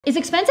Is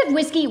expensive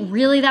whiskey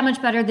really that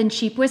much better than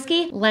cheap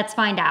whiskey? Let's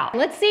find out.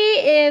 Let's see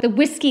if the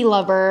whiskey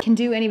lover can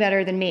do any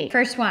better than me.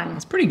 First one.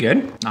 It's pretty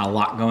good. Not a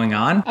lot going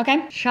on.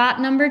 Okay, shot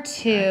number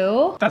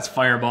 2. That's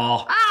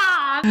Fireball. Ah!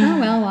 Oh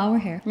well, while we're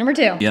here. Number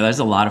 2. Yeah, there's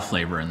a lot of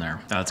flavor in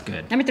there. That's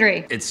good. Number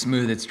 3. It's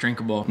smooth, it's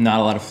drinkable. Not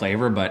a lot of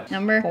flavor, but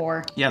Number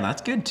 4. yeah,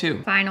 that's good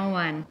too. Final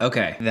one.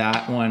 Okay,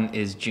 that one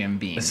is Jim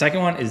Beam. The second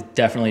one is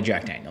definitely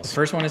Jack Daniels. The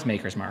first one is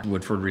Maker's Mark,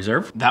 Woodford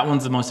Reserve. That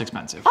one's the most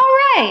expensive. All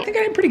I right. think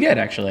I did pretty good,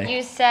 actually.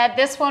 You said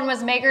this one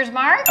was Maker's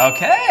Mark.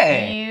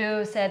 Okay.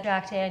 You said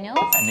Jack Daniels.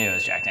 I knew it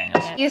was Jack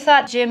Daniels. You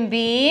thought Jim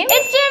Beam.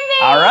 It's Jim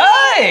Beam. All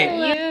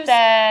right. You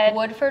said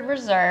Woodford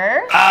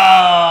Reserve.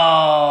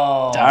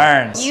 Oh,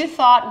 darn. You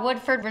thought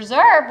Woodford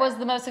Reserve was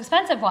the most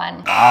expensive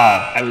one.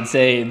 I would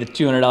say the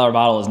 $200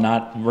 bottle is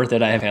not worth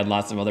it. I have had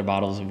lots of other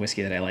bottles of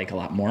whiskey that I like a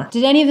lot more.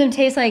 Did any of them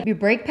taste like your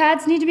brake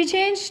pads need to be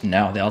changed?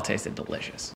 No, they all tasted delicious.